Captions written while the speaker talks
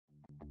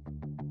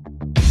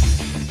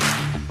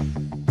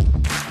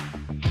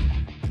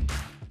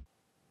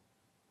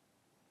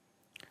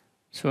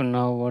So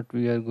now what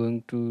we are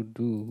going to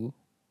do,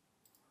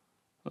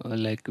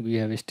 like we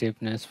have a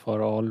stiffness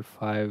for all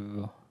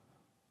five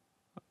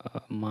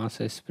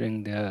mass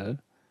spring there,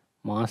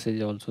 mass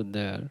is also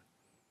there,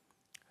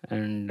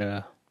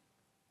 and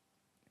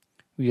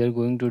we are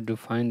going to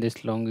define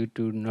this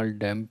longitudinal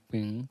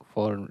damping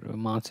for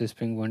mass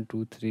spring 1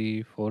 2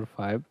 3 4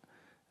 5,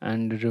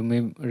 and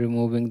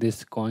removing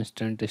this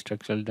constant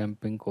structural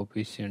damping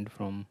coefficient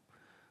from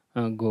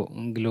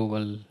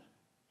global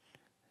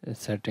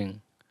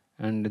setting,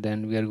 and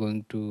then we are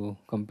going to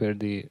compare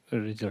the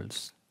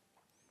results.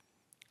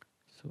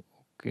 So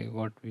okay,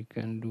 what we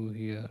can do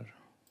here,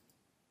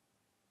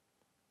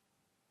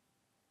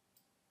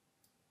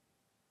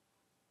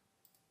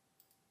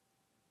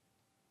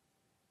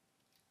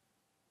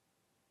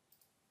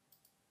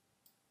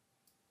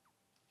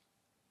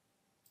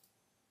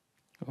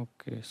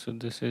 okay, so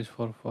this is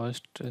for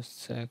first,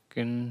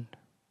 second,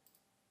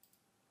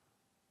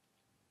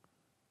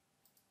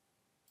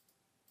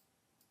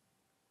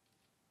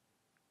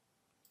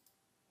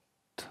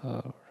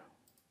 third.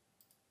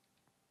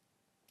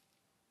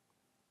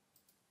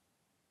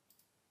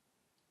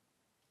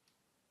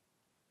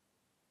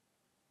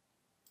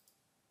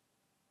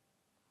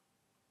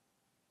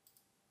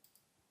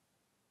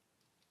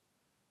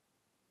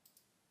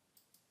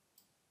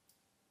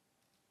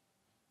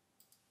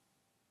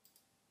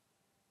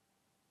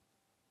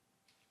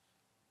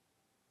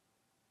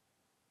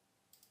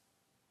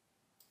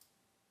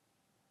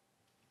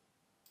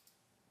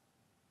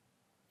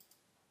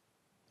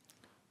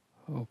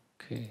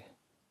 Okay,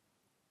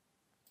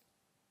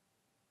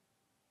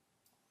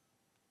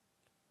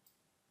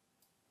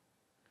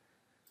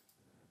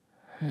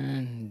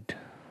 and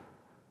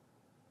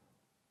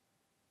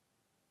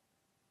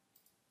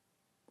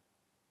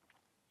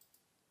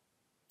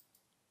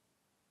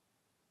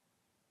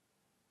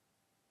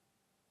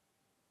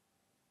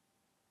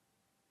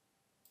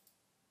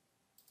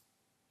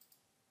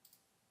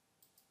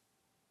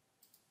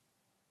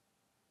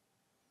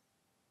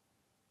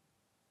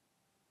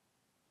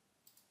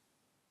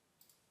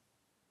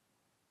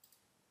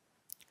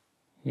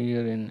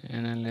here in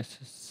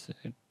analysis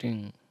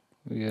setting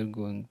we are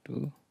going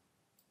to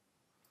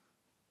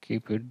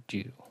keep it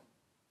 0.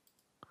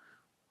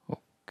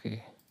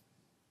 Okay,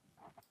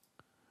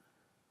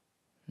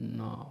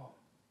 now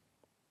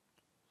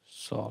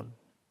solve.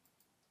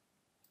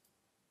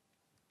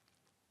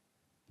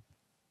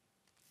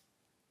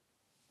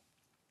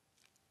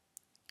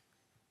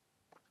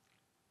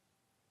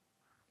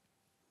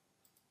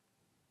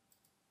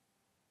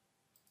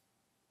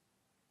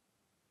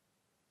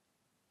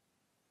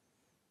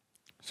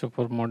 So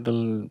for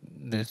model,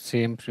 the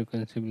same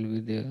frequency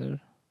will be there,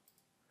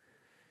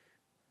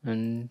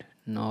 and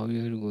now we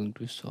are going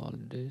to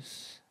solve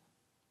this.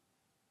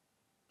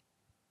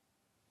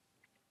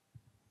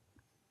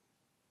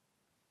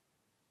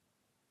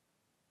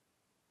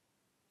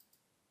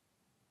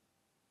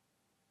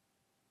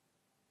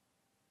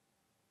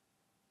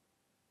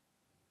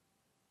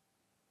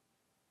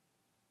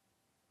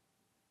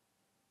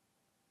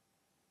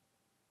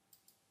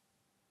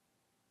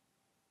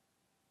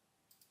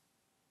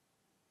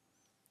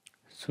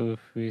 So if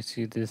we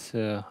see this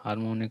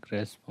harmonic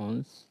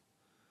response,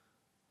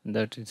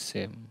 that is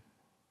same.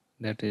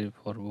 That is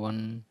for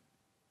 1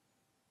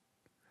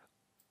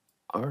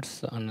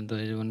 hertz, another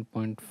is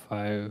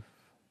 1.5,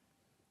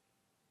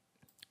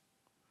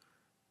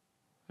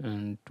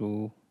 and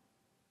 2.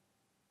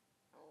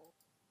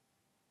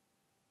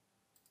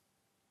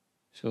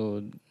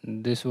 So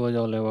this was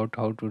all about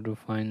how to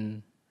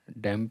define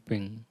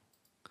damping.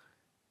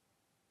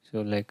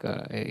 So like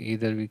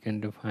either we can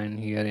define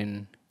here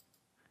in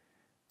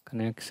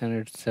connection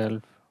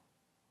itself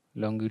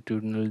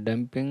longitudinal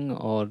damping,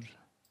 or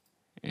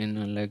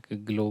in like a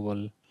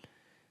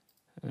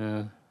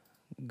uh,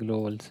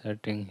 global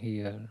setting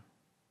here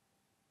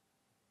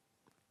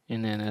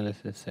in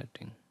analysis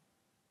setting.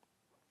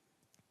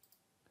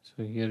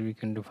 So here we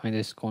can define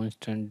this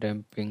constant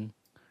damping,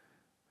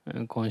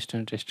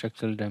 constant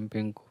structural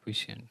damping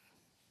coefficient.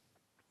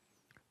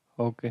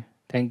 Okay,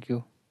 thank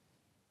you.